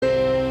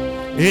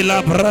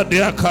Ila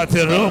bradia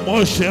katero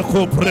moshe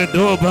ko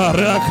predo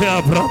barake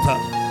abrata.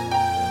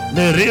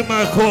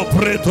 Nerima ko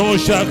preto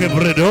shake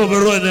predo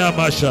verone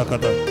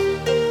amashakata.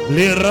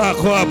 Lira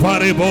ko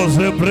apare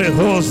bose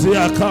preto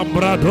sia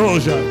cambra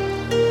doja.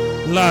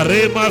 La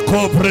rima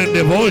ko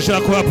prende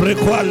boja ko apre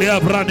quali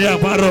abrania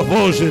maro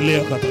boje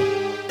liakata.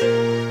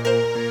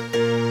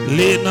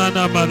 Lina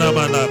na mana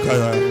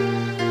manaka.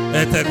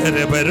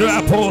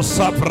 Etekerebera po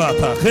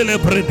saprata, ele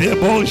prende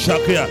boja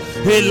kia,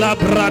 ela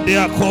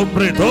bradia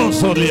compredo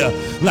solia,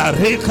 la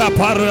rica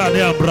para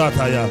de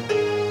ambrataya.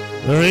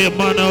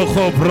 Remano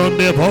ko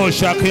pronde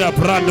boja kia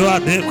prado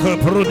ade ko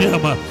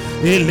pruniama,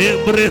 ele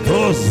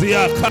breto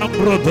sia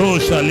cambro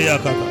dosha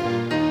liakata.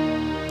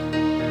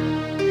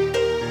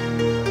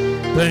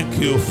 Thank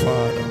you,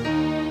 Father.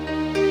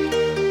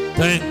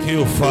 Thank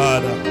you,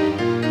 Father.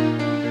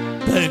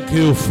 Thank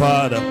you,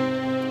 Father.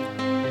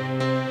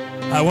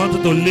 I want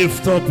you to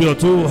lift up your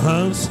two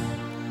hands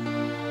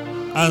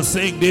and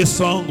sing this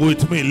song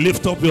with me.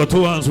 Lift up your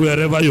two hands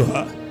wherever you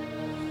are.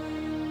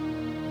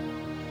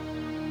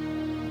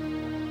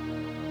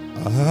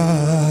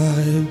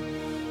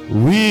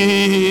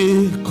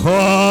 We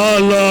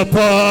call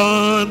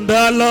upon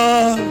the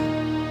Lord,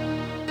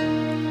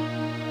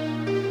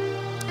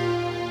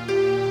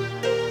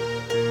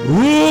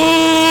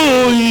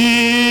 who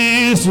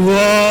is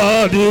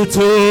worthy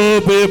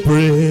to be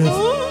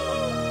praised.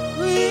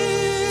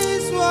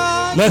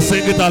 Let's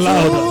sing it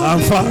aloud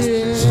and fast.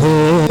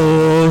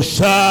 So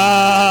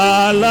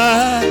shall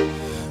I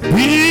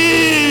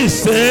be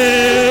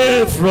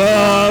saved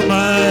from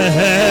my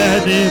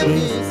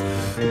enemies.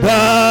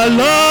 The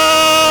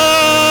Lord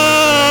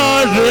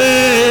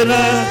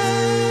reigneth.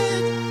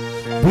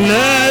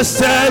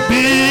 Blessed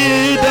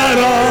be the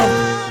rock.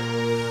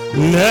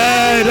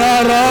 Let the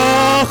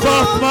rock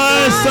of my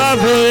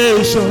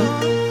salvation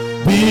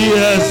be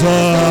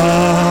exalted.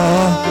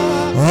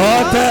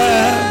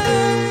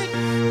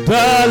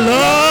 The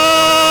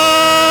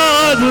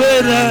Lord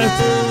reigneth.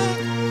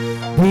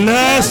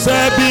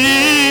 Blessed be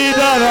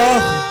the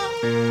rock.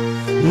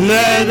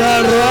 Let the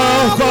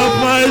rock of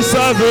my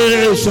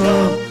salvation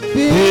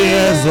be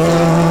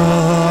exalted.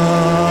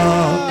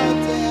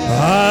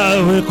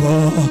 I will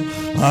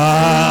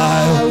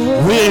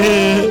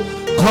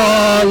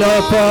call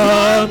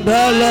upon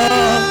the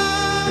Lord,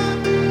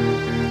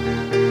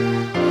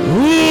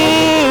 who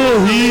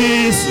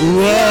is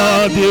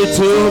worthy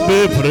to be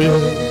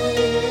praised.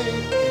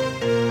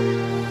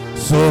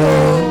 So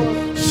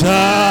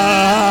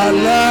shall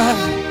I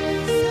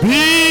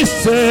be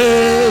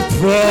saved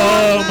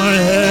from my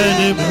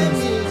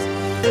enemies.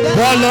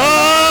 The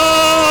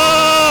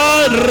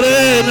Lord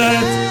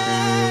reigneth.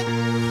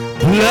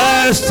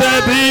 Blessed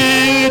be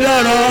the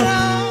rock.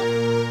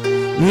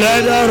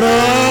 Let the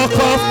rock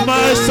of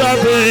my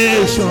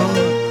salvation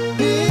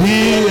be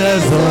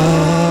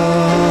exalted.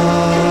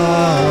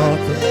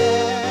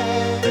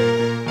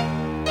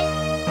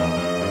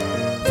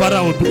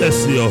 Father, we bless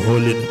your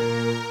holy name.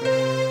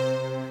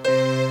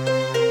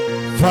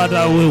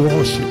 Father, we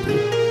worship you.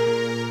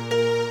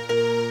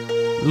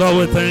 Lord,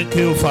 we thank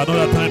you for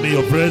another time in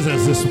your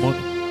presence this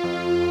morning.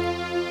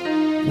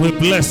 We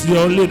bless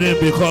your holy name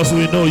because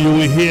we know you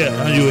will hear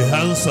and you will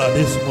answer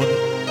this morning.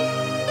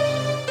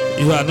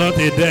 You are not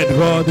a dead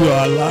God, you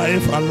are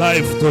alive,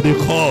 alive to the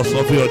cause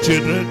of your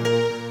children.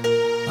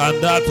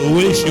 And that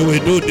which you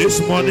will do this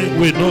morning,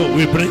 we know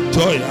will bring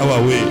joy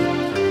our way.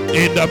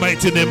 In the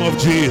mighty name of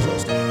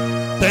Jesus.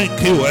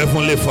 Thank you,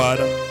 Heavenly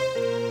Father.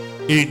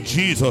 In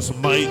Jesus'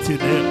 mighty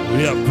name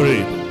we have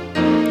prayed.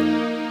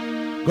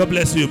 God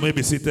bless you. You may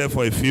be seated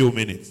for a few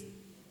minutes.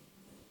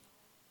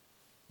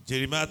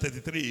 Jeremiah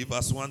 33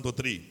 verse 1 to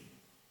 3.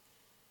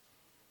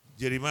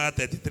 Jeremiah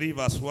 33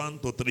 verse 1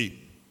 to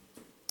 3.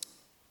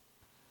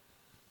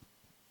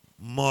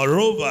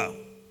 Moreover,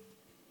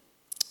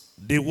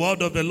 the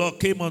word of the Lord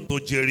came unto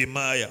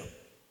Jeremiah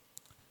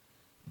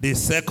the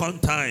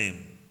second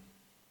time,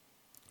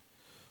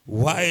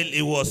 while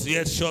he was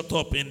yet shut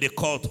up in the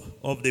court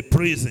of the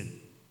prison,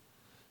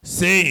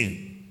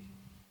 saying,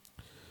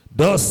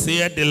 Thus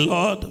saith the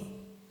Lord,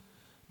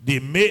 the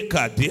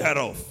maker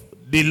thereof,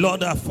 the Lord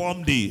that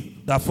formed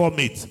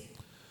it,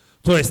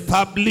 to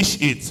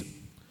establish it.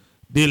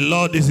 The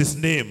Lord is his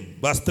name.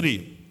 Verse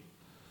 3.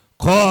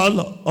 Call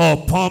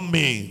upon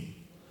me,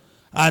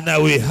 and I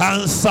will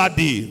answer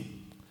thee,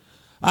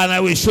 and I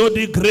will show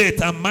thee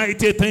great and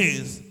mighty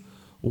things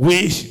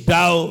which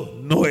thou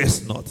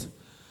knowest not.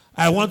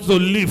 I want to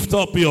lift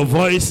up your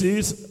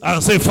voices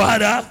and say,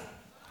 Father,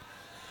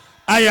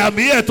 I am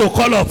here to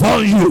call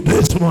upon you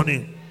this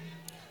morning.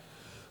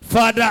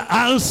 Father,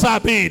 answer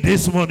me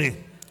this morning.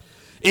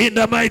 In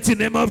the mighty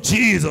name of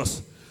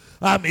Jesus,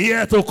 I'm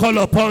here to call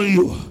upon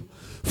you.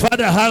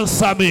 Father,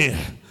 answer me.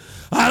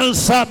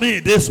 Answer me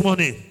this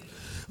morning.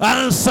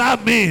 Answer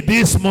me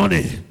this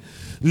morning.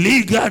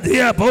 Liga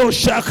dia bo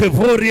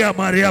shakevoria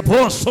maria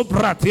bo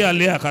sopratia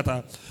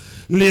liakata.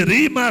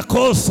 Lirima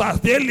kosa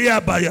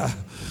delia baya.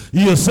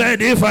 You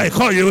said if I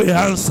call you, will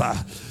answer.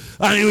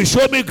 And you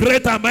show me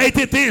great and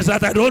mighty things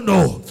that I don't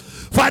know.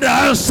 Father,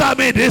 answer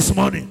me this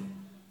morning.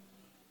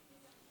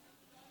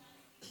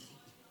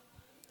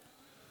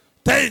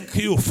 Thank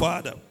you,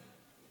 Father.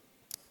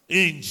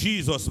 In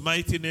Jesus'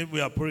 mighty name we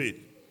are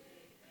praying.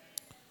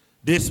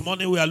 This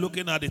morning we are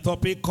looking at the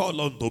topic, call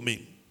unto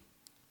me.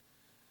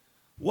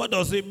 What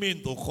does it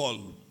mean to call?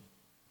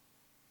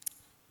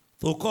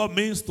 To call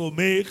means to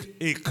make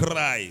a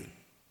cry.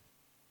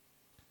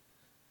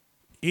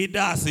 Either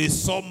as a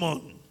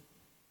summon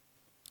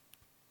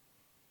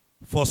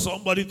for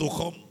somebody to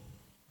come,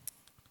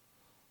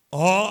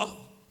 or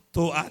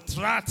to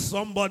attract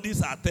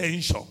somebody's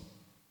attention.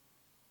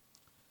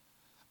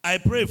 I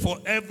pray for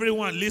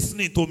everyone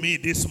listening to me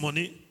this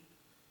morning,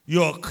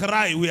 your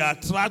cry will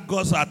attract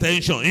God's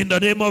attention in the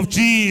name of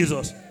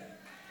Jesus.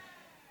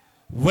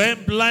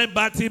 When blind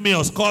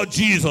Bartimaeus called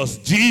Jesus,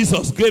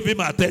 Jesus gave him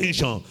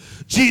attention.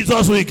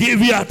 Jesus will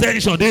give you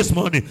attention this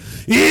morning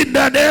in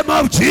the name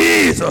of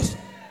Jesus.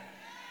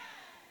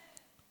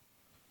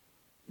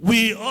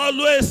 We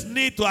always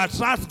need to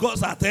attract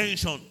God's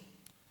attention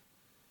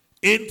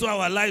into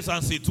our lives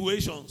and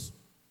situations.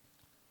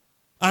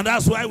 And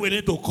that's why we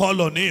need to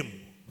call on him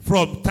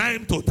from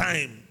time to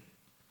time.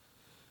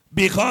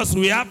 Because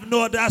we have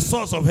no other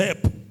source of help.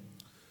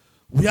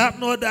 We have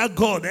no other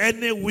God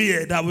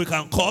anywhere that we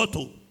can call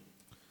to.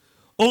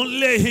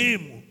 Only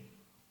him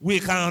we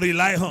can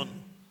rely on.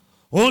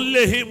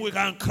 Only him we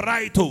can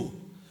cry to.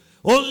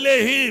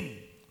 Only him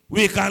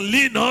we can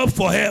lean on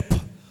for help.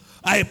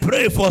 I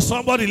pray for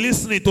somebody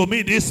listening to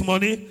me this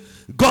morning.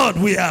 God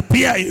will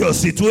appear in your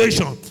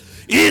situation.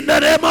 In the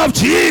name of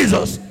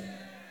Jesus.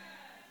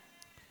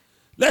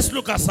 Let's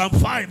look at Psalm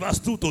 5 verse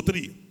 2 to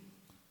 3.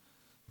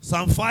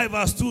 Psalm 5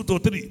 verse 2 to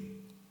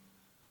 3.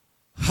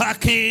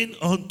 Hearken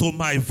unto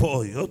my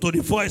voice, unto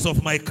the voice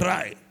of my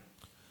cry.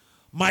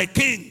 My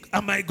King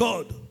and my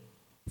God,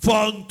 for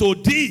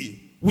unto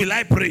thee will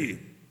I pray.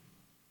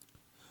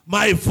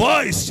 My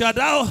voice shall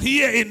thou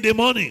hear in the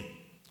morning.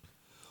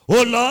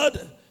 O Lord,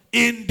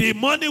 in the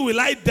morning will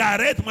I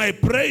direct my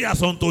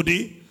prayers unto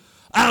thee,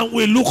 and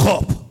will look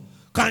up.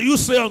 Can you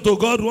say unto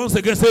God once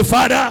again, say,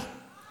 Father,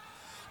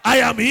 I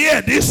am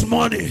here this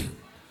morning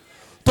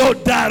to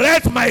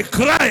direct my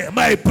cry,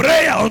 my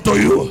prayer unto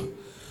you.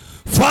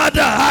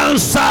 Father,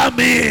 answer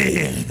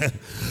me.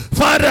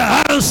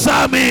 Father,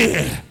 answer me.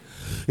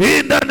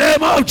 In the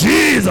name of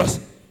Jesus.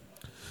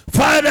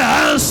 Father,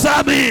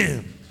 answer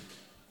me.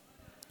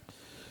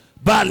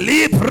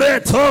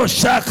 Balibreto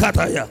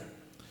shakataya.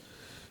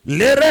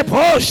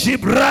 Lereposhi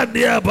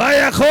brandia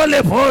baya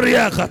kole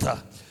poria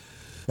kata.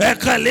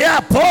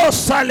 Ekalia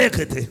posa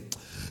lekete.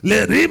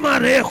 Lerima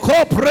re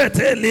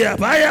koprete lia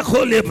baya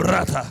kole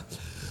brata.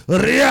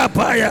 Ria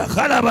baya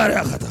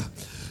kalabaya kata.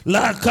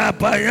 La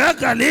kapaya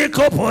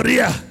kaliko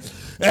poria.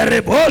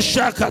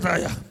 Erebosha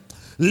kataya.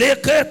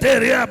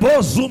 Leketeria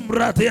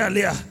bozumratia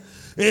lia.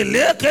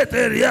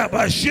 Eleketeria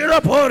bashira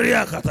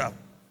poria kata.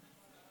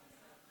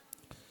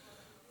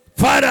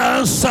 Father,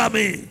 answer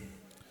me.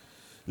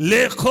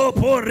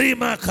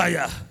 Lekoporima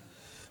kaya.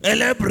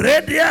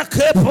 Elebredia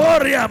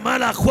keporia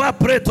malakwa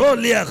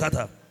pretolia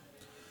kata.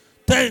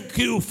 Thank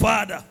you,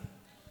 Father.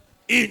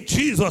 In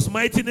Jesus'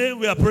 mighty name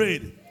we are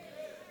praying.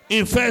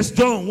 In 1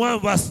 John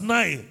 1 verse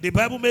 9, the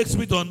Bible makes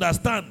me to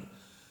understand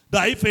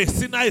that if a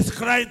sinner is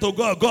crying to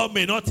God, God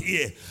may not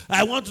hear.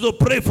 I want you to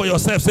pray for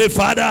yourself. Say,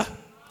 Father,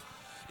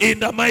 in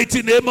the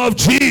mighty name of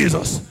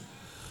Jesus,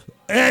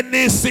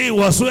 any sin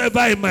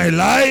whatsoever in my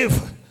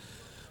life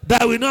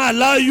that will not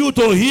allow you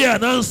to hear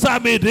and answer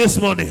me this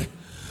morning,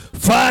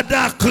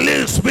 Father,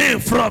 cleanse me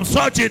from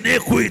such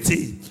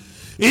iniquity.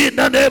 In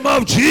the name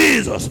of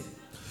Jesus.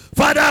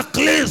 Father,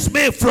 cleanse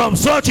me from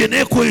such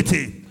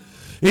iniquity.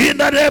 In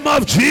the name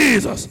of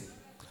Jesus.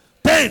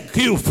 Thank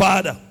you,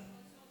 Father.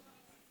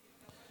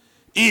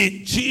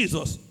 In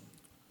Jesus'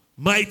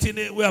 mighty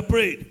name we are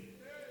praying.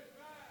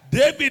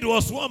 David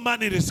was one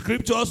man in the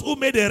scriptures who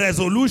made a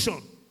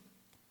resolution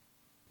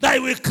that he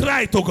will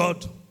cry to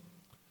God.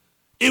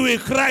 He will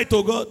cry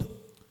to God.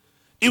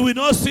 He will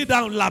not sit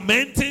down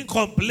lamenting,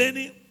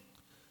 complaining.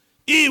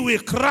 He will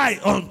cry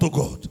unto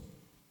God.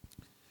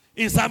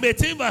 In Psalm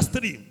 18 verse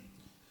 3,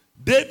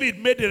 David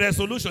made a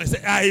resolution. He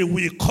said, I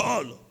will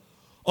call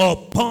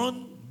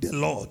upon the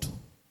Lord,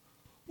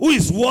 who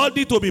is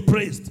worthy to be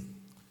praised.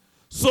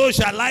 So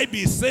shall I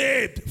be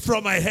saved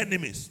from my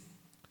enemies.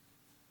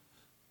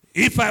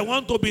 If I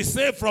want to be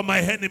saved from my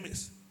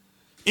enemies,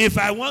 if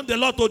I want the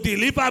Lord to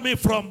deliver me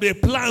from the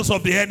plans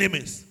of the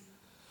enemies,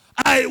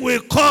 I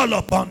will call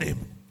upon him,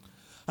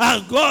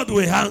 and God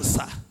will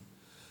answer.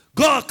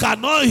 God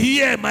cannot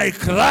hear my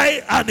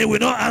cry and he will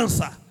not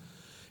answer.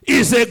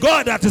 He's a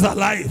God that is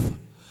alive.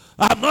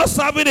 I'm not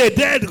serving a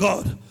dead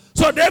God.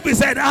 So David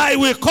said, I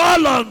will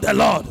call on the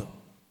Lord.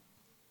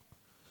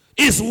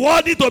 He's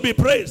worthy to be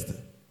praised.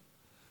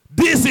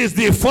 This is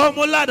the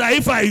formula that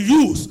if I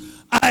use,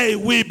 I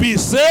will be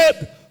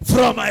saved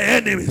from my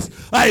enemies.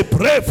 I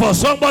pray for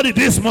somebody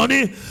this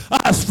morning,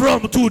 as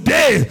from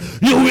today,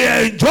 you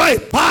will enjoy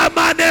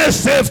permanent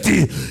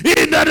safety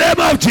in the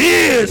name of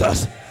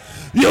Jesus.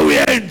 You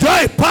will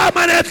enjoy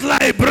permanent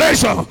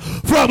liberation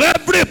from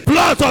every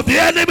plot of the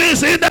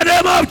enemies in the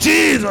name of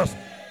Jesus.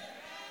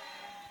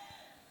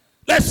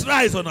 Let's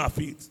rise on our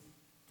feet.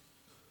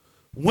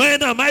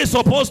 When am I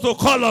supposed to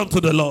call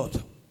unto the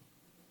Lord?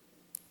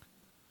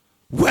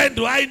 When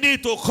do I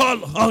need to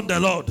call on the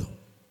Lord?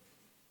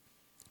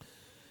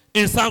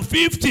 In Psalm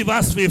 50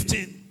 verse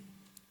 15,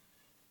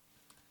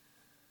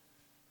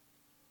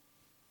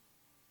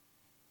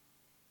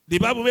 the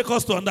Bible makes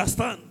us to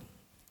understand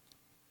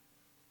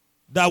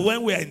that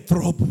when we are in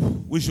trouble,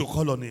 we should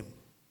call on him.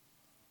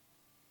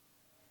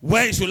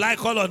 When should I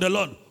call on the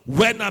Lord?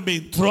 When I'm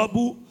in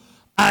trouble,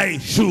 I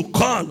should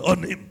call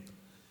on him.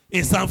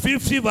 In Psalm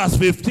 50 verse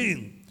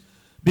 15,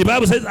 the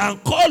Bible says,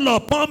 and call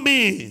upon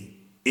me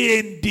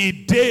in the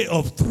day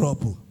of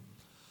trouble.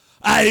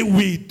 I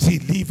will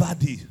deliver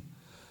thee,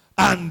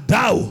 and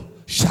thou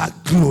shalt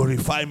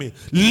glorify me.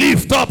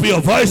 Lift up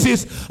your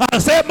voices and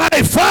say,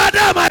 my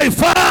Father,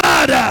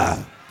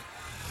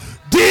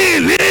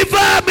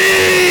 deliver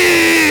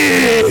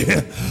me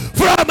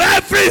from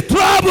every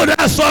trouble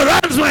that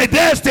surrounds my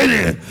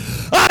destiny,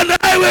 and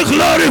I will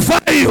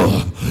glorify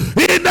you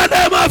in the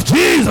name of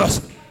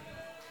Jesus.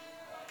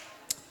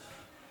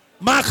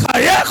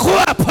 Makayaku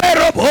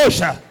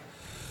aperobosha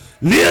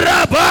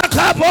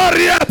lirabaka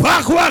boria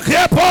pakwa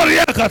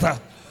keporia kata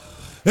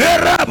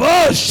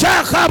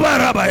erabosha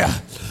kabarabaya.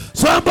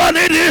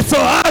 Somebody needs to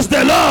ask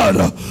the Lord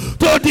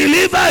to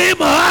deliver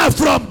him or her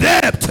from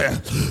debt.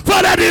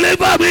 Father,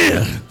 deliver me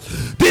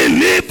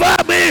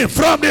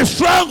from the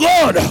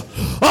stronghold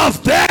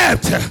of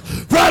debt,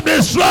 from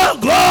the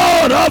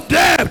stronghold of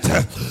debt.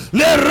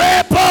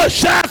 Lerepo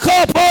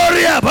shako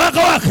boria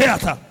pakwa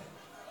keata.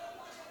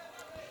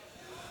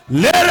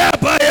 Lera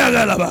baya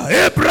galaba,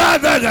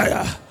 ebrada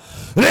gaya,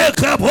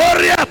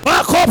 lekaporia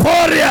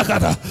pakoporia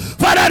kata.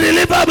 Father,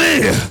 deliver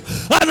me,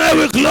 and I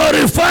will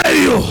glorify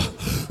you.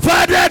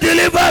 Father,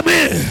 deliver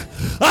me,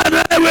 and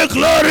I will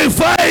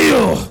glorify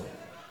you.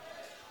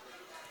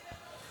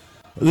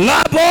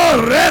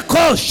 Labo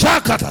reko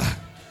shakata,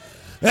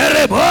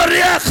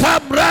 ereboria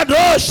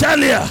kamrado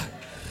shalia,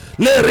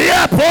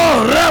 leria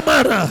po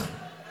ramana,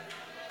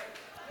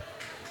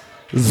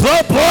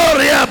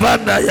 zoporia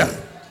bandaya.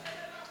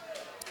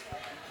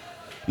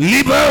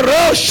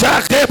 Libero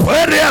shake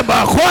peria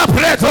bakwa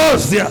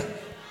pretosia.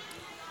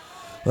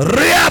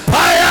 Ria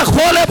paya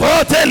kole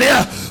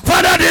protelia.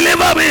 Father,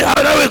 deliver me,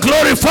 and I will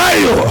glorify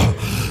you.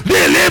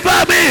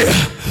 Deliver me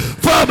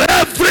from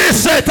every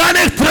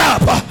satanic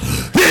trap.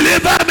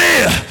 Deliver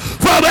me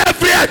from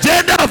every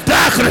agenda of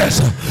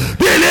darkness.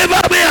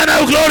 Deliver me, and I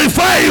will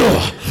glorify you.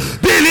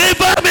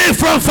 Deliver me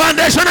from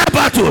foundational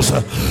battles.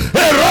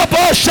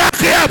 Erobo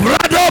shake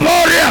brado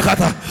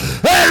boriakata.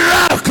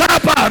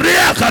 Erakapa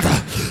riakata.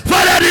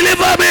 Father,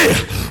 deliver me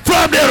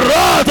from the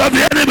rod of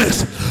the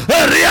enemies.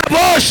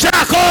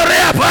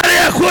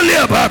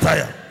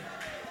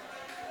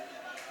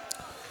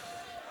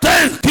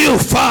 Thank you,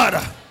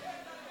 Father.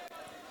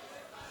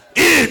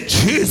 In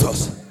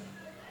Jesus'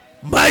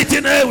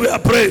 mighty name we are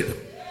praying.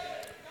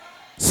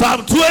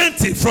 Psalm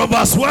 20 from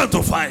verse 1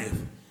 to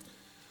 5.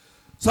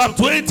 Psalm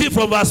 20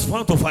 from verse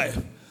 1 to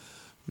 5.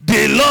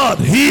 The Lord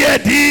hear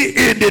thee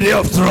in the day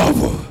of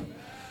trouble.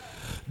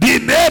 The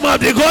name of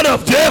the God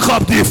of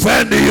Jacob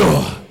defend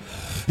you.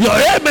 Your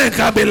amen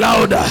can be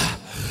louder.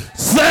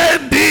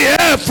 Send the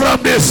air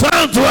from the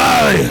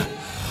sanctuary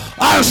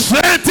and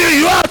strengthen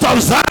you out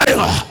of Zion.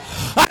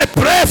 I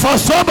pray for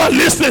someone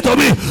listening to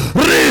me.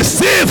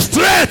 Receive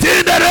strength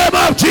in the name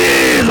of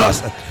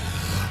Jesus.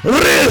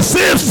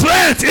 Receive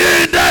strength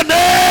in the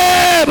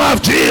name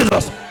of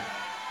Jesus.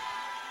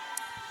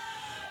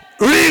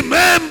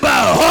 Remember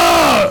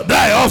all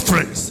thy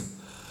offerings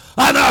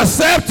and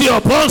accept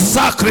your burnt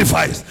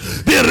sacrifice.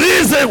 The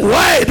reason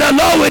why the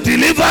Lord will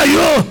deliver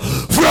you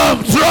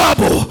from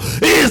trouble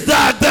is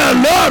that the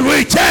Lord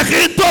will check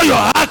into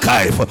your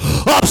archive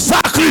of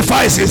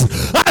sacrifices,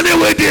 and he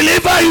will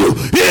deliver you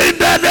in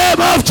the name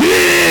of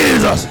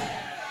Jesus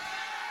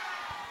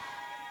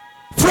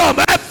from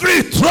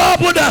every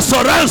trouble that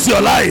surrounds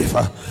your life,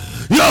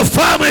 your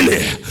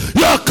family,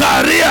 your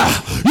career,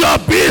 your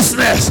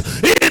business.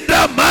 In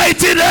the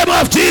mighty name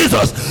of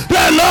Jesus,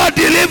 the Lord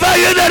deliver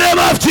you in the name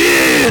of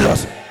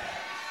Jesus.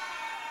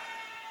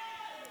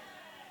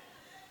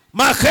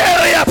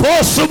 Makeria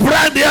posu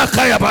brandia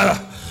kayabara.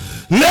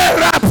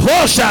 Lera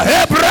posha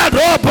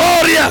ebrado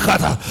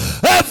boriakata.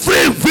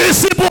 Every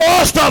visible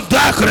host of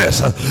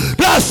darkness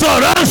that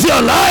surrounds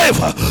your life,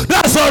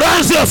 that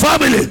surrounds your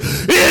family,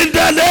 in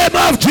the name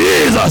of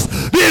Jesus,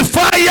 the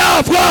fire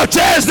of God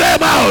chase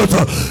them out.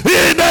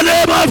 In the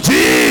name of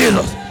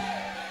Jesus.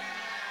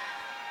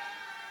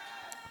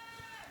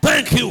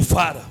 Thank you,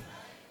 Father.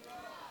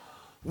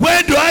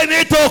 When do I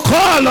need to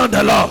call on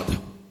the Lord?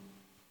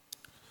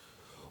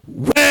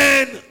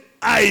 When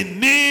I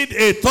need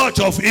a touch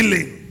of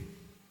healing.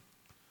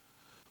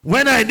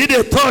 When I need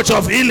a touch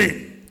of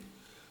healing.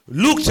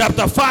 Luke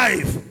chapter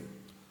 5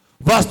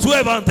 verse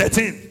 12 and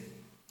 13.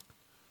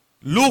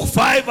 Luke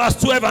 5 verse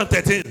 12 and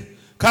 13.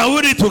 Can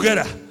we read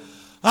together?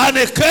 And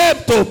it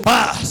came to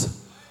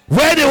pass,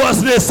 when he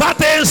was in a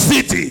certain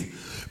city,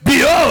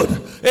 behold,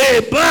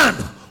 a man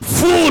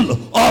full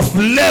of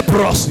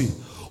leprosy,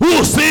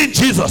 who seeing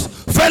Jesus,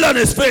 fell on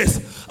his face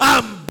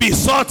and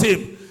besought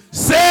him,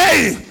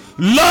 saying,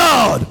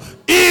 Lord,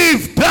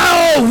 if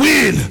thou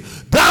will,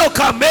 thou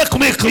can make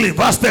me clean.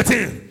 Verse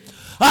 13.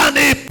 And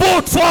he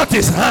put forth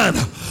his hand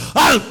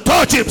and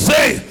touched him,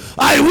 saying,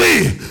 I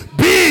will,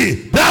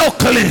 be thou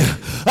clean.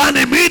 And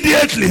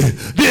immediately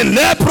the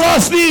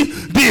leprosy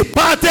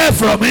departed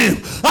from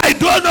him. I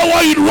don't know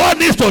what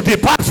needs to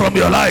depart from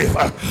your life.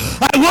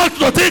 I want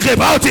you to think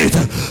about it.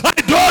 I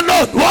don't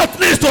know what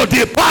needs to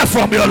depart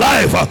from your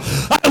life.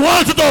 I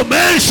want you to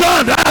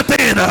mention that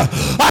thing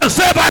and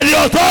say, by the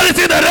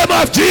authority in the name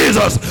of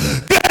Jesus,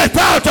 get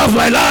out of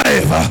my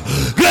life.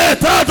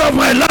 Get out of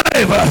my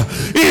life.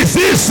 Is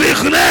it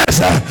sickness?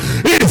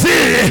 Is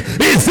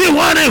it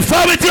one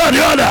infirmity or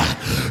the other?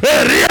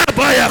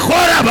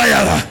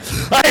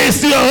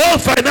 It's your own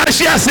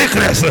financial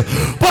sickness.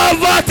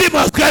 Poverty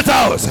must get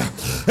out.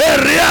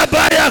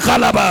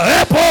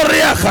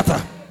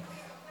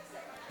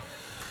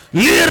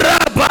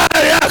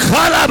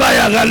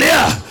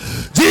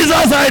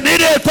 Jesus, I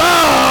need a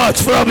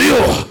touch from you.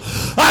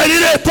 I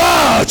need a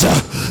touch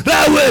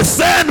that will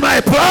send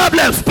my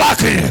problems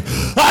packing.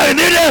 I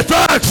need a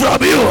touch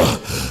from you.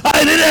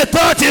 I need a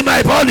touch in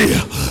my body.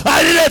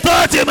 I need a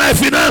touch in my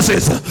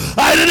finances.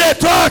 I need a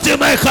touch in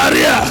my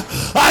career.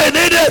 I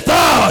need a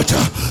touch.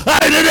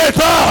 I need a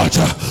touch.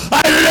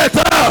 I need a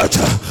touch.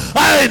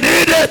 I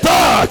need a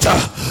touch.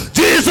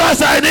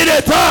 Jesus, I need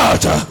a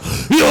touch.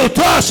 You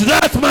touch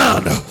that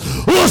man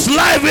whose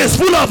life is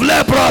full of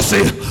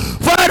leprosy.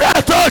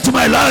 Father, touch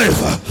my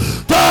life.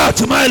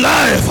 Touch my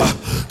life.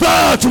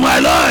 Touch my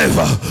life.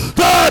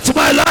 Touch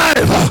my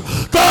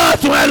life.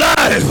 Touch my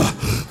life.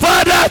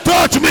 Father,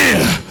 touch me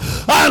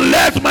and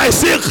let my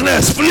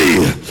sickness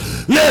flee.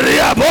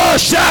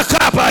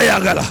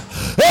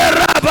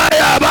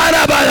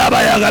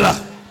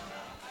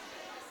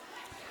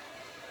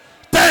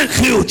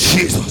 Thank you,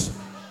 Jesus.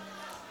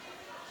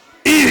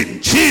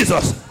 In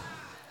Jesus'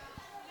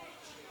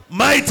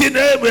 mighty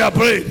name we are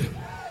praying.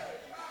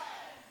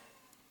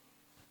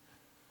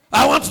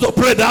 I want to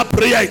pray that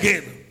prayer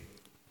again.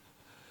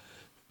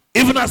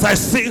 Even as I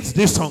sing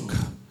this song,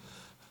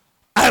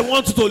 I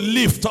want you to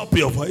lift up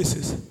your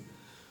voices.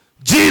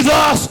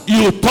 Jesus,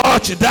 you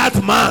touch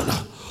that man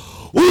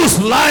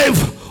whose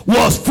life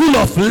was full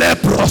of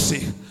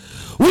leprosy.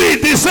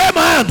 With the same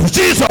hand,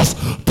 Jesus,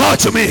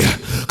 touch me.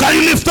 Can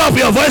you lift up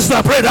your voice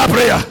and pray that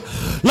prayer?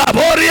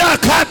 Laboria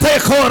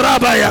kate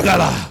korabaya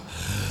gala.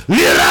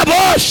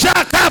 Lirabo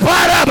shaka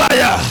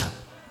parabaya.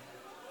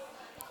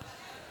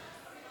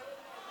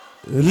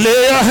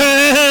 Lay your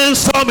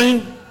hands on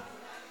me.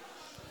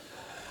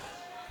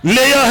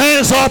 Lay your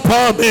hands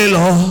upon me,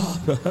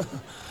 Lord.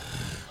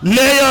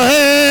 Lay your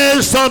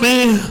hands on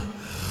me.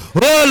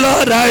 Oh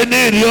Lord, I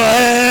need your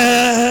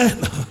hand.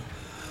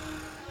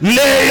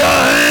 Lay your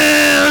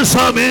hands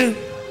on me.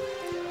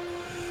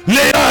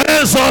 Lay your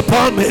hands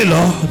upon me,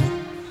 Lord.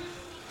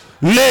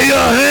 Lay your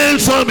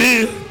hands on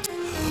me.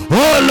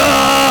 Oh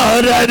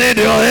Lord, I need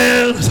your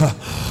hands.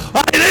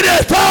 I need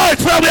a touch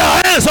from your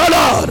hands, oh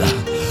Lord.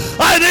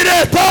 I need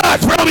a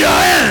touch from your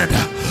hand.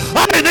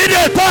 I need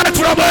a touch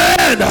from your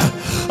hand.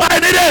 I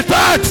need a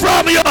touch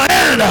from your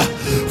hand.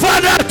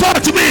 Father,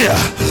 touch me.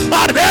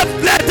 And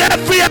let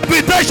every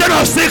habitation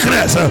of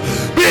sickness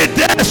be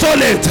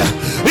desolate.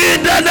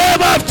 In the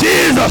name of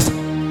Jesus.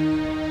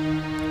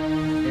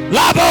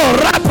 Labo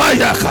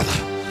rapayakala.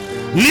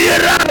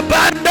 Lira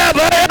banda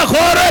baya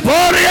kore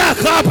boria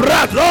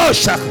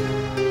kapradosha.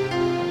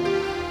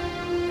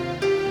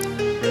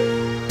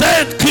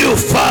 Thank you,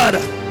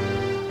 Father.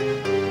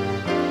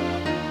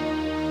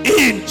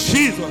 In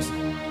Jesus'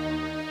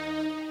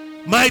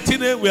 mighty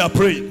name we are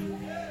praying.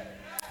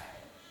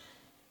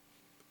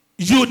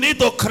 You need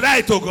to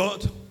cry to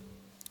God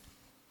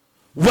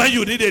when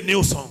you need a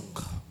new song.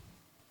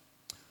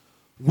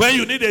 When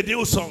you need a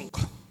new song,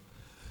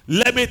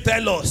 let me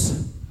tell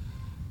us,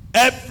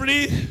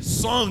 every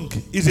song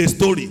is a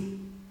story.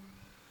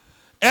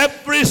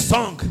 Every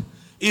song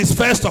is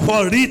first of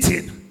all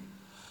written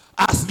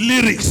as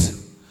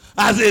lyrics,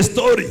 as a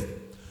story,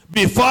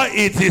 before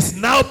it is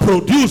now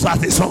produced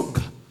as a song.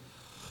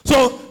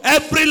 So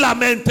every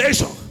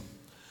lamentation,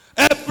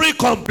 every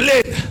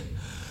complaint,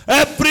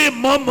 every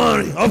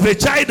murmuring of a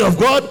child of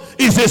God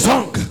is a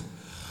song.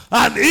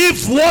 And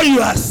if what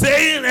you are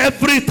saying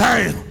every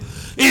time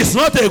is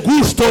not a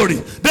good story,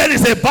 then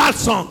it's a bad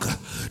song.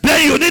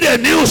 Then you need a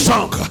new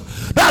song.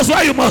 That's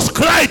why you must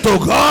cry to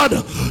God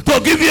to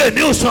give you a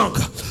new song.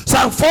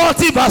 Psalm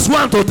 40 verse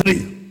 1 to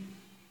 3.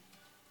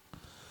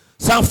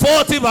 Psalm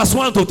 40 verse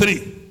 1 to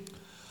 3.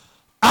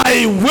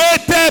 I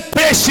waited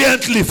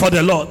patiently for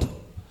the Lord,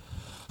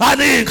 and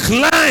he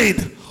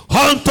inclined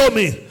unto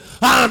me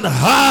and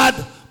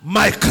heard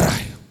my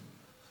cry.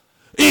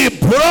 He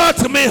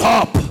brought me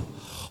up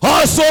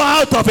also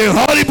out of a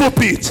horrible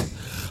pit,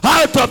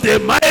 out of the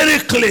miry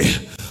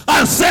clay,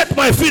 and set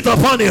my feet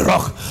upon a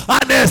rock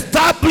and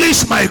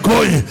establish my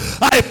going.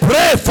 I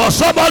pray for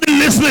somebody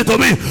listening to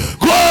me,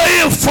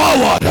 going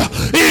forward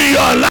in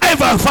your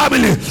life and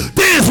family,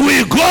 things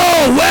will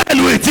go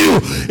well with you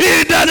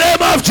in the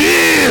name of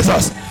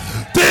Jesus.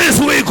 Things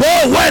will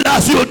go well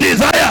as you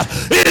desire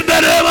in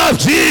the name of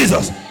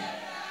Jesus.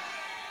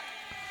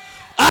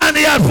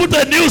 has put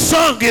a new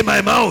song in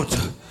my mouth,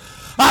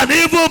 and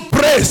even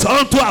praise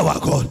unto our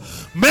God.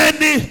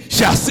 Many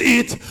shall see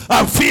it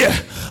and fear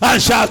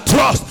and shall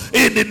trust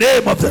in the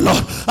name of the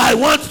Lord. I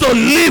want to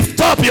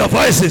lift up your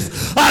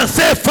voices and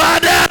say,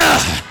 Father,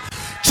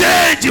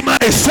 change my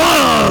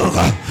song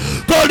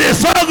to the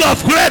song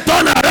of great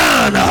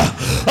turnaround,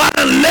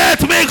 and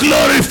let me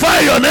glorify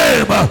your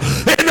name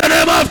in the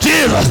name of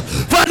Jesus.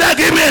 Father,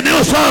 give me a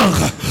new song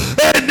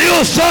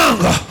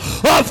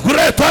of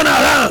great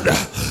turnaround,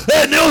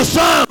 a new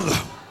song.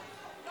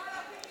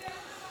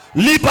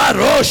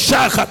 Libaro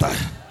shakata,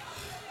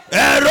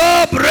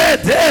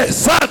 erobrede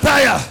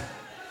sataya,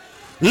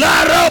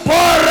 la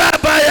robora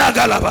baya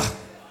galaba,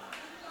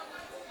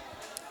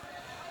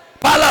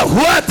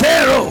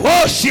 palahuatero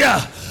oshia,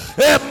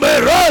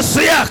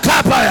 emerosia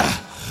kapaya,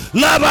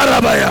 la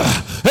barabaya,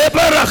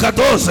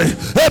 ebarakatose,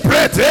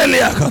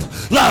 epretelia,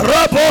 la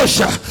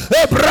robosha,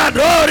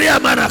 ebradoria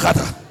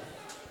manakata.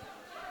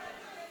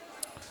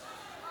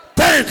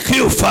 Thank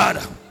you,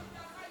 Father.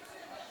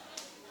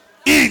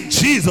 In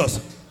Jesus'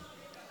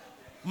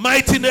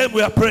 mighty name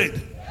we are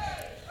praying.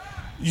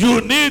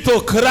 You need to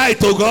cry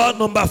to God.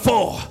 Number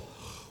 4,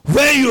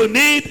 when you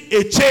need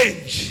a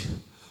change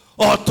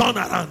or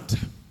turnaround.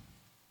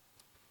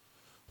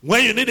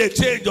 When you need a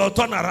change or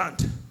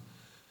turnaround.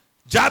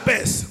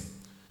 Jabez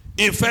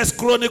in 1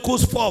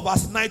 Chronicles 4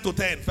 verse 9 to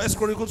 10. 1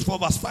 Chronicles 4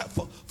 verse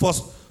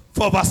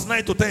 4 verse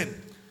 9 to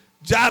 10.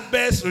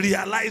 Jabez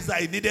realized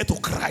that he needed to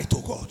cry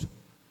to God.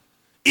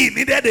 He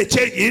needed a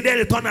change. He needed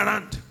a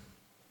turnaround.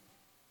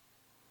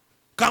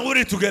 Can we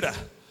read together?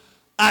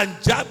 And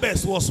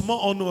Jabez was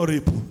more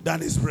honorable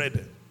than his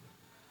brethren.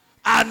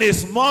 And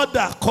his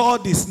mother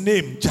called his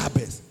name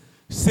Jabez,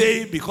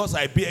 saying, because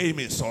I bear him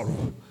in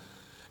sorrow.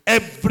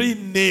 Every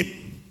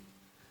name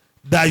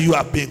that you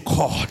have been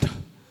called,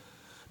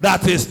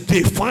 that is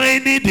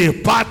defining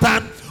the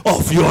pattern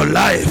of your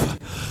life,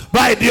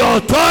 by the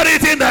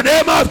authority in the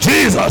name of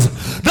Jesus,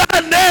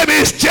 that name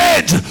is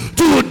changed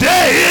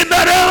today in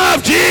the name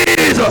of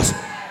Jesus.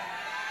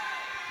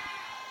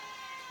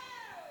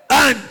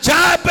 And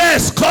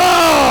Jabez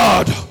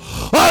called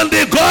on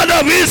the God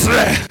of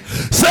Israel,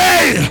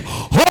 saying,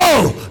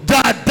 oh,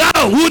 that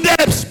thou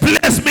wouldest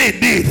bless me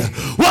indeed.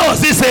 What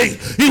was he saying?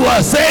 He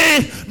was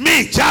saying,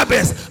 me,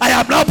 Jabez, I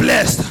am not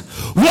blessed.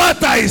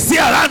 What I see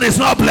around is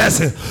not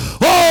blessing.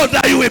 Oh,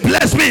 that you will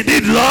bless me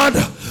indeed, Lord,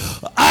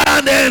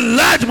 and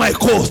enlarge my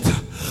coast,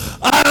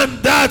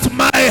 and that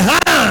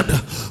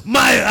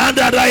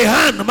thy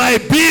hand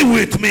might be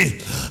with me,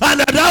 and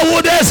that thou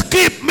wouldest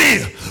keep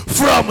me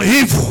from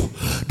evil,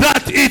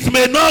 that it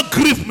may not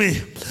grieve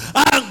me.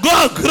 And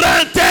God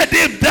granted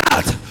him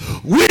that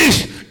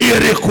which he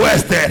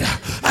requested.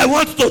 I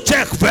want to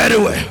check very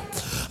well.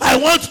 I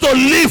want to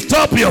lift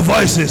up your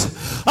voices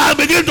and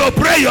begin to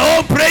pray your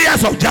own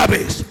prayers of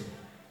Jabez.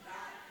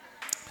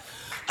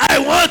 I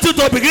want you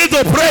to begin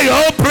to pray your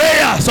own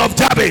prayers of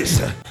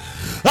Jabez.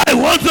 I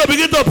want you to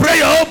begin to pray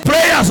your own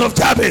prayers of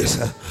Jabez.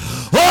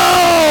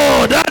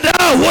 Oh, that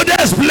thou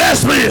wouldest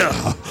bless me.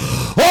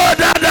 Oh,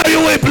 that you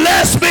will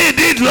bless me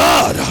indeed,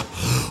 Lord.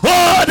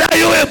 Oh, that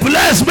you will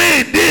bless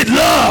me indeed,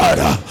 Lord.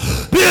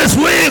 This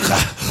week.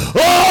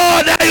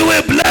 Oh, that you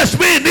will bless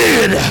me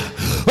indeed.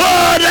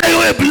 Oh, that you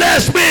will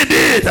bless me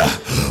indeed.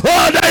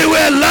 Oh, that you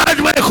will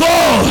enlarge my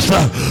cause.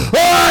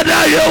 Oh,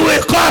 that you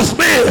will cause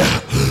me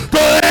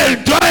to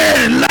enjoy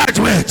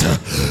enlargement.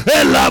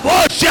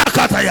 Elabosia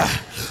kataya.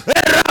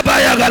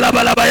 Erabaya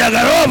galabalabaya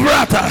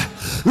garobrata.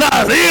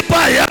 La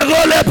ripa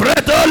yagole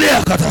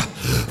pretolia kata.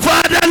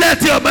 Father,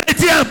 let your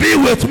mighty hand be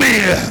with me.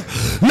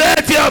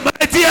 Let your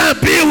mighty hand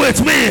be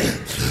with me.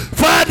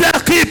 Father,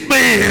 keep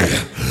me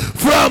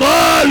from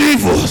all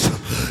evils.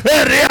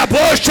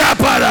 Eriabosha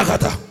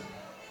parakata.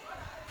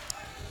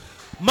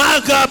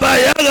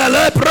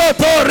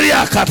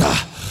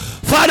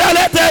 Father,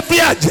 let every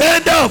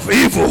agenda of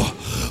evil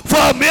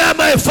for me and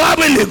my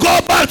family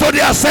go back to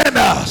their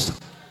senders.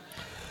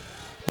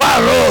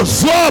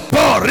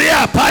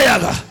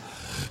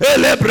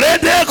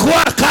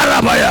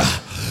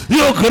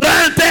 You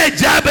granted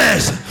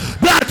Jabez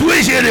that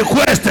which he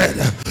requested.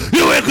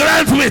 You will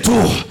grant me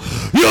too.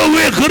 You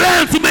will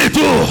grant me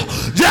too.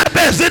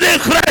 Jabez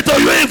didn't cry to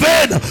you in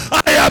vain.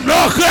 I am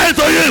not crying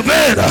to you in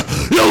vain.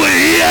 You will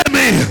hear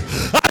me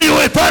and you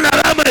will turn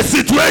around my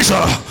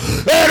situation.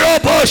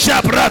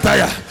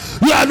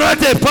 You are not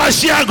a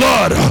partial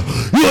God.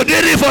 You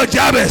did it for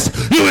Jabez.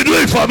 You will do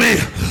it for me.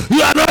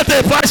 You are not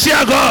a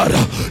partial God.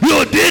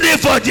 You did it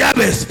for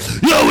Jabez.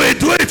 You will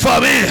do it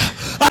for me.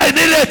 I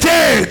need a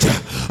change.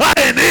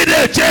 I need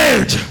a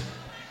change.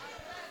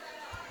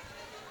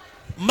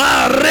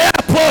 Maria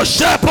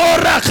Posha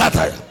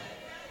Porakataya.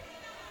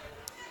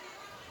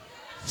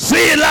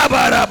 Sila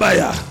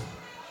Barabaya.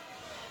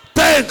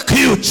 Thank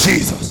you,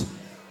 Jesus.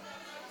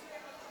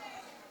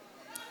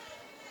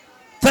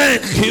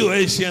 Thank you,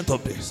 Ancient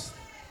of Days.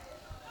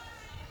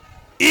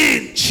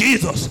 In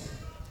Jesus'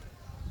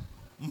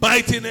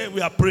 mighty name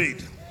we are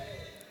prayed.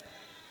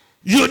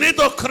 You need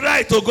to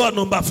cry to God.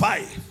 Number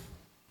 5.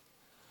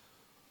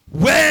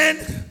 When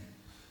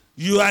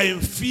you are in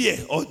fear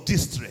or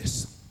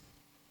distress,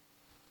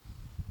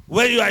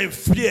 when you are in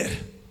fear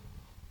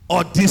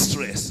or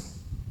distress,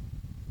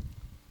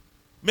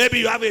 maybe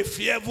you have a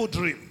fearful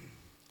dream,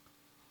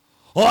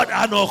 or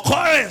an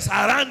occurrence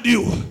around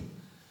you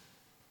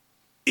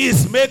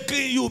is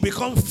making you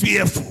become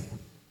fearful.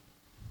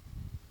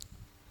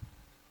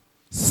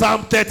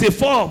 Psalm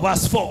 34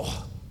 verse 4.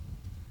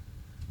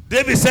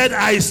 David said,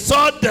 I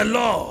sought the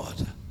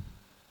Lord,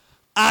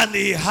 and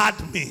he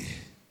heard me,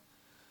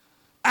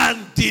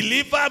 and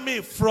delivered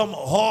me from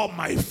all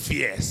my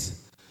fears.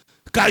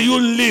 Can you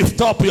lift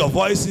up your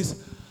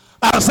voices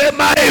and say,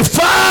 my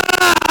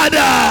Father,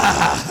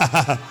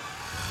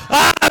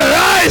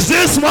 arise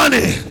this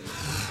morning.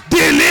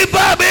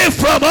 Deliver me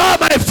from all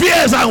my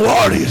fears and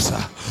worries.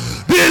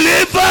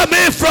 Deliver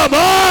me from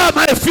all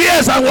my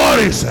fears and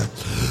worries.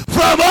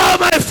 From all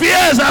my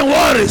fears and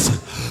worries.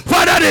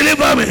 Father,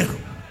 deliver me.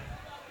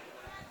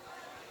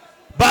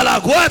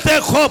 Balaguate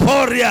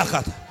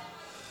koporiakata.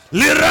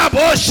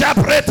 Lirabosha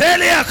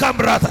pretelia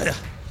kambrataya.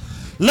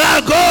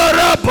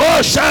 Lagora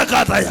bosha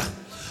kataya.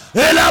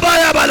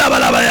 Elabaya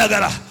balabalabaya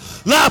gara.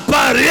 La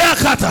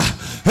pariakata.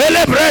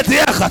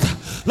 Elebretiakata.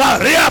 La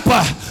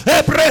riapa.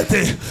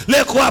 Ebrete.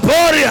 Le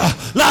quaporia.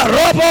 La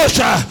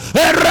robosha.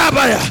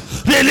 Erabaya.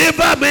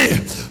 Deliver me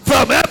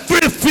from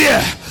every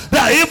fear.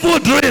 The evil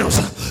dreams,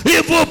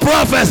 evil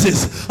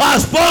prophecies are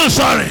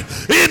sponsoring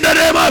in the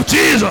name of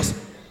Jesus.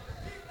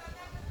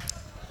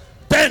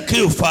 Thank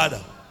you, Father.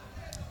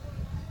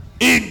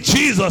 In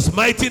Jesus'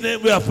 mighty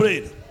name we are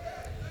prayed.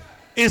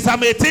 In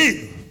Psalm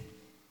 18,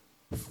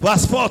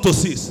 verse 4 to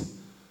 6.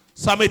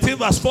 Psalm 18,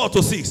 verse 4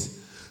 to 6.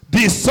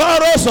 The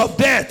sorrows of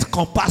death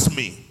compass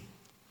me.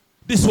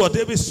 This was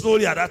David's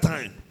story at that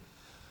time.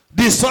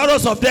 The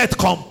sorrows of death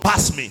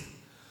compass me,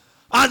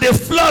 and the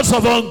floods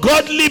of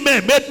ungodly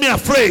men made me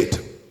afraid.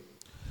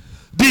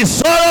 The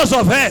sorrows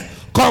of hell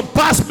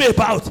compassed me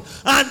about,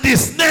 and the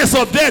snares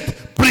of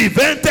death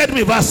prevented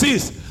me. Verse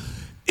 6.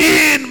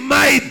 In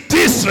my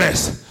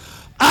distress,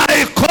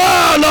 I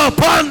call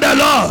upon the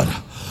Lord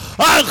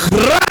and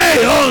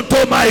cry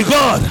unto my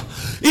God.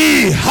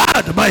 He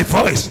heard my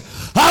voice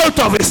out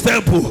of his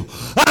temple,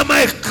 and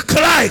my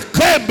cry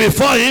came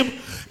before him,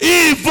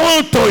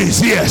 even to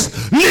his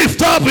ears.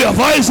 Lift up your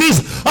voices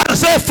and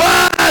say,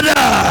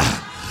 Father,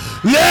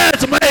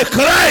 let my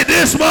cry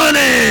this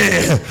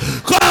morning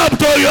come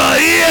to your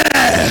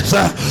ears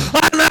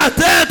and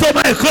attend to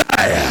my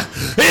cry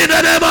in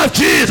the name of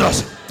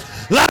Jesus.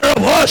 La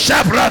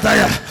robosha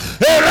prataya,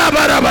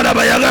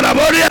 erabarabaya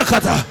galaboria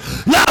kata,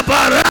 la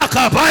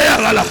baraka baya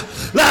gala,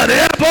 la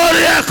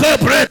reaboria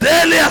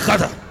kepredelia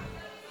kata,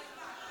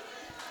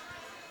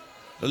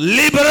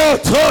 libero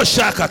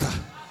tosha kata,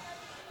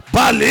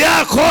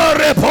 balia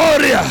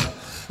koreporia,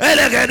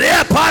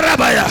 elegedea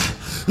parabaya,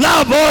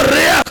 la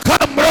boria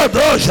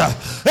cambrodosha,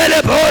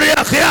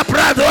 eleboria kia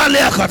prado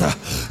aliakata,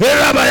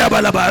 erabaya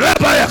balaba,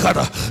 rabaya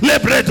kata,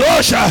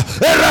 lebredosha,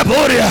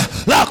 eraboria,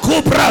 la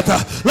cuprata,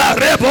 la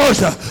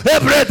rebosha,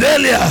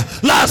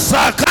 ebredelia, la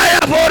sakaya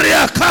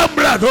boria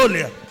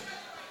cambradolia.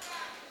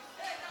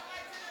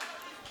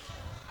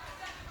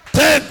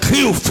 Thank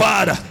you,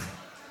 Father.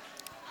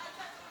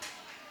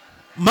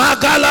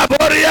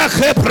 Magalaboria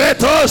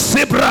kepreto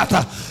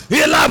sibrata.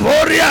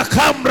 Ilaboria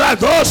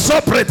cambrado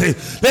sopreti.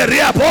 Le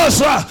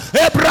riabosa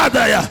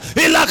ebradaya.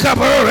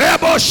 Ilakabro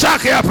rebo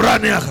shakia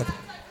braniaka.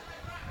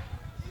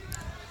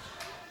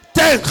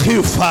 Thank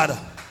you, Father.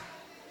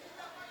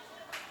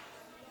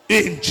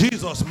 In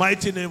Jesus'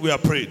 mighty name we are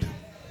prayed.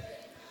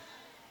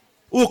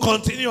 We'll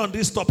continue on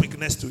this topic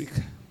next week.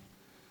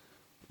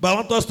 But I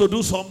want us to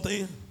do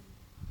something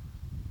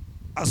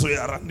as we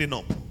are rounding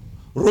up.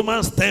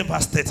 Romans 10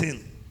 verse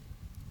 13.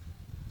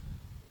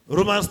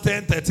 Romans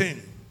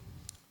 10:13.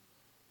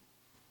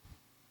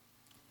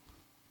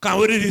 Can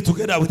we read it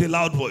together with a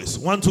loud voice?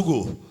 1, 2,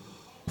 go.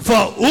 For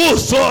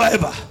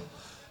whosoever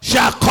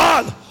shall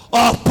call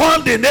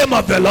upon the name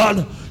of the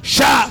Lord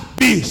shall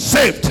be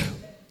saved.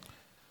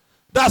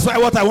 That's why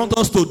what I want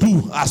us to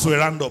do as we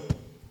round up.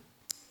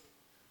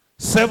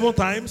 7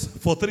 times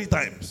for 3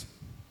 times.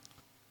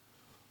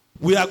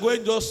 We are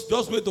going just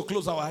going to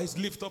close our eyes,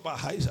 lift up our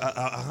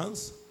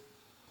hands.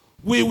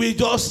 We will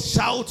just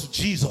shout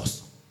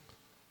Jesus.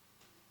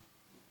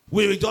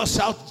 We will just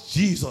shout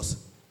Jesus.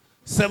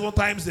 7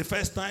 times the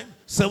first time,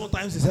 7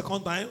 times the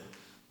second time,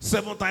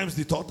 7 times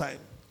the third time.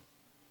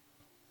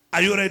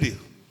 Are you ready?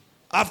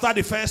 After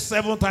the first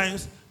 7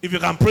 times, if you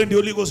can pray in the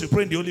Holy Ghost, you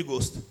pray in the Holy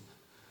Ghost.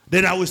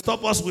 Then I will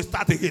stop us, we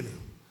start again.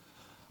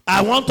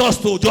 I want us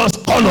to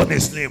just call on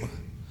his name.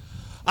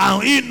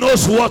 And he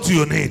knows what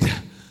you need.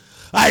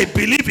 I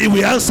believe he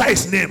will answer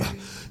his name.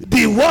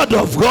 The word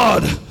of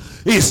God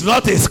is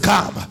not a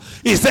scam.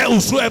 He said,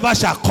 whosoever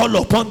shall call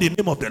upon the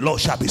name of the Lord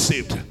shall be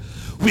saved.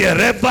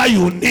 Wherever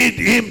you need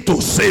him to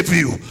save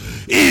you,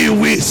 he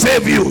will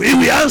save you. He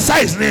will answer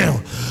his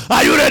name.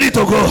 Are you ready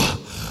to go?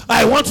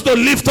 I want you to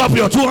lift up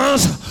your 2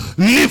 hands.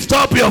 Lift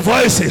up your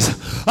voices.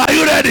 Are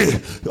you ready?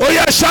 Oh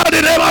yeah, shout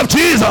the name of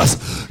Jesus.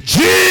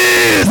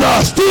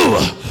 Jesus 2.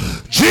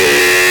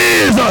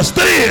 Jesus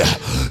 3.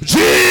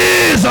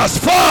 Jesus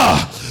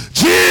 4.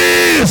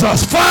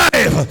 Jesus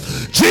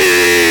 5.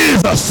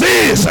 Jesus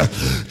 6,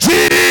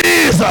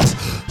 Jesus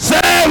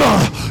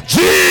 7,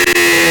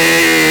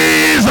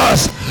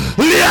 Jesus.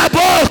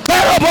 Liabo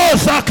Karabo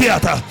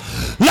Sakiata,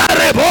 La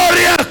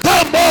Reboria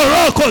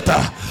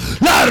Camborokota,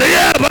 La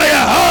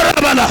Riabaya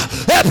Orabala,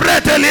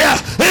 Epretelia,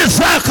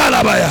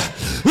 Isakalabaya,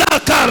 La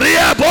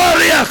Caria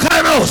Boria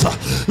Canosa,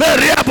 La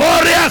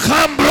Riaboria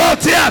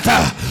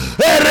Cambrotiata,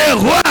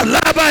 Eregua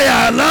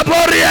Labaya,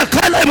 Laboria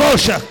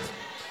Calebosha,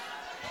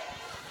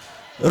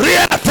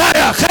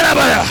 Riataya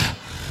Calabaya,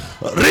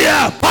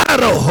 Ria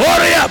Paro,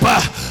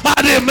 Horiapa.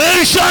 At the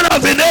mention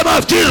of the name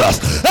of Jesus,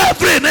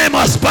 every name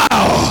must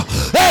bow,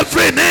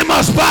 every name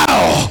must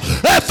bow,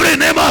 every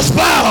name must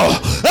bow,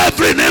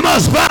 every name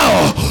must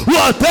bow.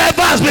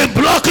 Whatever has been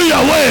blocking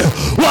your way,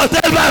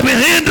 whatever has been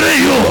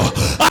hindering you,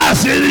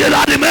 as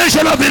at the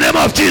mention of the name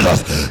of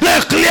Jesus,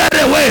 they clear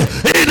the way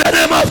in the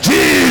name of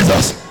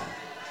Jesus.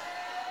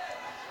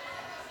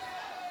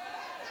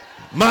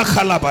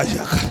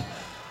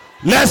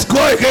 Let's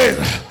go again.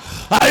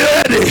 Are you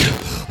ready?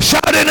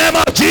 Shout the name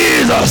of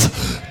Jesus.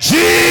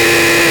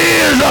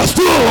 Jesus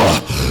 2,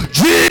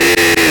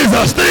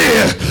 Jesus 3,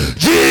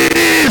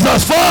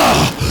 Jesus 4,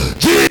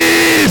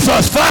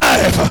 Jesus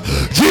 5,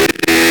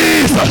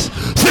 Jesus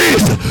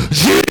 6,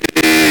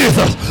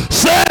 Jesus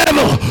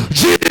 7,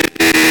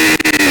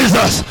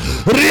 Jesus.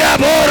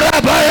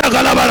 Riabora baya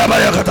galabara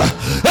baya kata.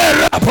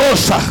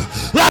 Eraposa.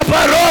 La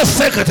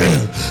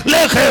parosekete.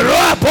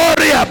 Lekeroa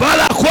poria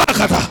bala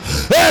kwakata.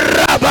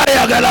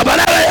 Erabaya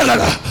galabara baya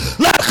kata.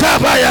 La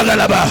kabaya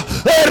galaba.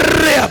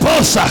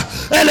 Eriaposa.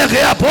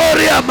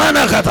 Elegeaporia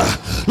manakata.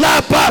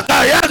 La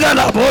pakaya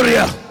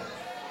galaboria.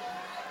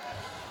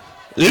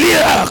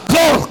 Lia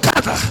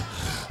korkata.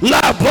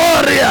 La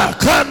boria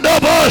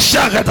kandobo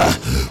shakata.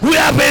 We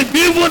have been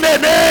given a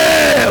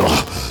name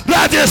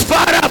that is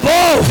far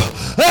above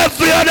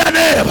every other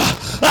name.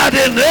 At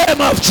the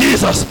name of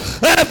Jesus,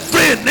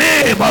 every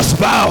name must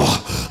bow.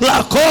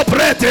 La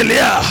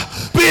copretelia.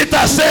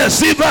 Peter says,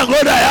 "Silver and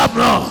gold I have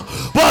none,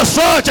 but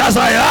such as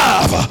I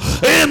have,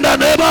 in the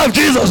name of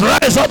Jesus,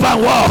 rise up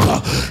and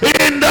walk."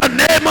 In the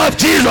name of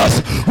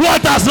Jesus,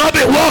 what has not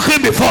been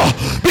walking before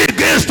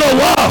begins to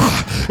walk.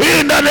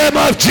 In the name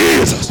of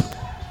Jesus.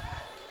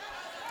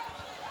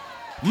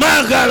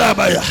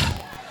 Magalabaya.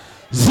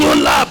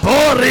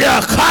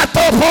 Zulaboria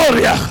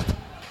Katoporia.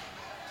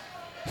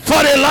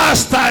 For the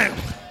last time.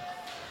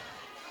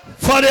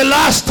 For the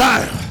last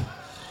time.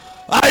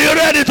 Are you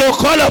ready to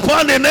call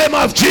upon the name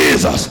of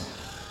Jesus?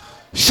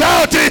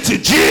 Shout it,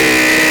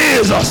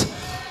 Jesus.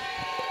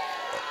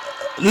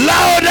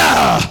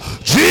 Louder.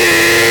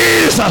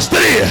 Jesus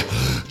 3.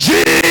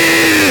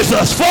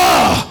 Jesus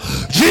 4.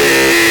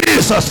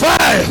 Jesus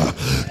 5.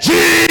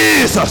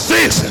 Jesus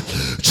 6.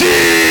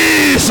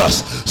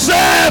 Jesus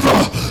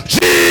 7.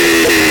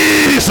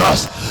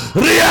 Jesus.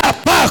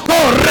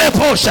 Riapako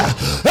reposha.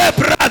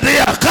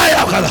 Ebradia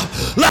kayakala.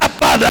 La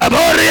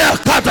padaboria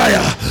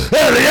kataya.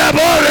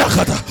 Eriaboria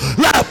kata.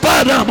 La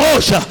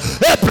padamosha.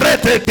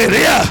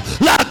 Epretekiria.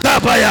 La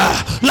kapaya.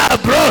 La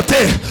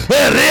brote.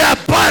 Eria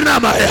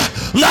panamaya.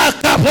 La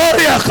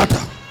kaporia kata.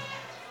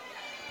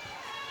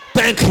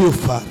 Thank you,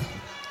 Father.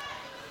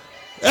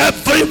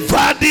 Every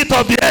verdict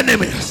of the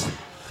enemies,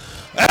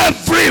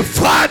 every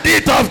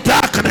verdict of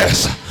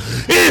darkness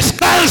is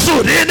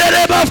cancelled in the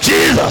name of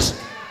Jesus.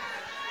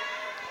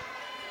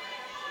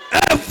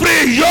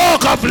 Every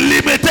yoke of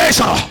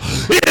limitation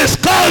is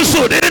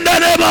cancelled in the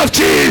name of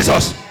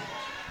Jesus.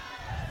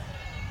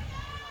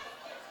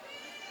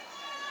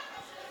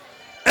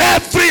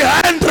 Every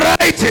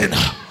handwriting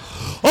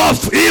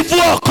of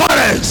evil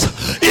occurrence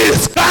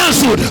is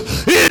cancelled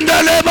in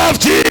the name of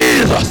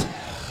Jesus.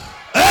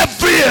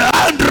 Every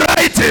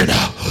handwriting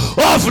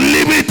of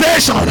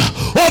limitation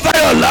over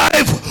your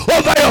life,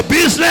 over your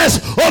business,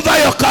 over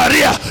your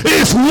career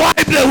is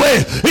wiped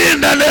away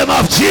in the name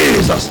of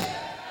Jesus.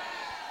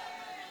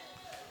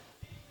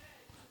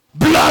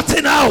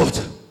 Blotting out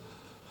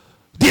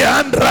the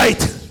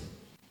handwriting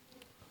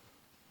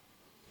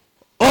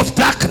of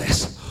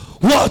darkness.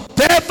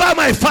 Whatever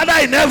my Father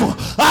in heaven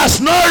has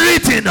not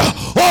written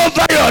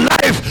over your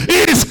life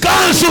is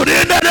cancelled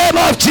in the name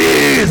of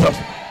Jesus.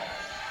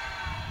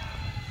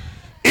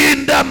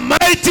 In the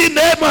mighty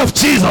name of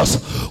Jesus,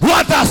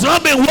 what has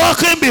not been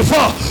working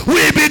before,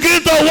 we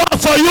begin to work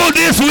for you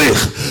this week.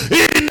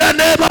 In the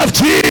name of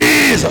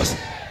Jesus.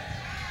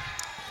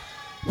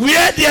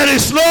 Where there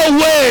is no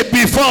way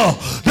before,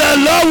 the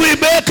Lord will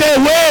make a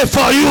way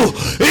for you.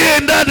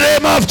 In the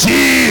name of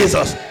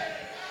Jesus.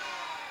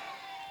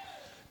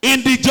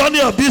 In the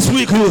journey of this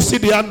week, you will see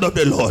the hand of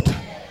the Lord.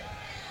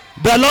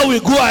 The Lord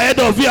will go ahead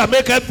of you and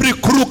make every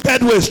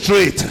crooked way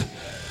straight.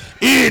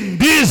 In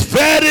this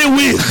very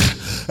week,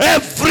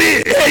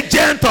 every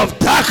agent of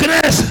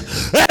darkness,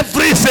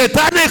 every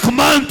satanic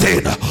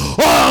mountain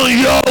on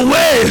your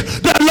way,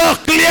 the Lord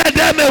clear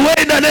them away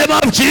in the name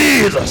of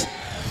Jesus.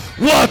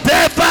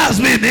 Whatever has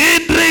been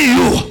hindering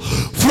you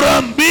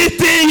from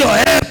meeting your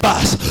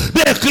helpers,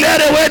 they clear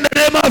away in the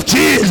name of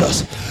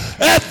Jesus.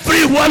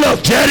 Every wall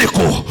of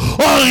Jericho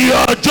on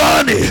your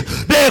journey,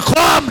 they may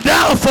come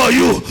down for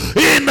you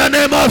in the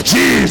name of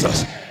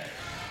Jesus.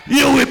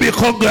 You will be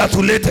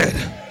congratulated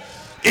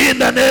in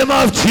the name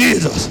of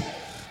Jesus.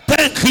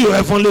 Thank you,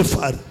 Heavenly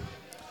Father.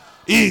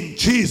 In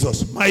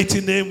Jesus'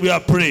 mighty name we are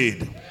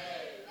prayed.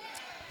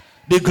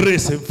 The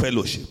grace and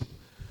fellowship.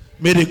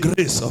 May the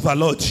grace of our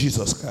Lord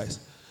Jesus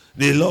Christ,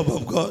 the love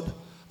of God,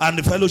 and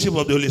the fellowship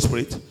of the Holy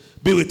Spirit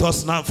be with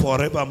us now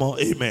forevermore.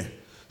 Amen.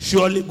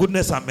 Surely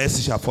goodness and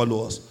mercy shall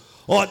follow us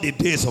all the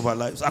days of our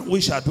lives, and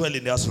we shall dwell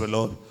in the house of the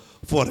Lord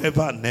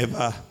forever and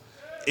ever.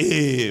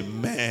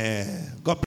 Amen. God bless.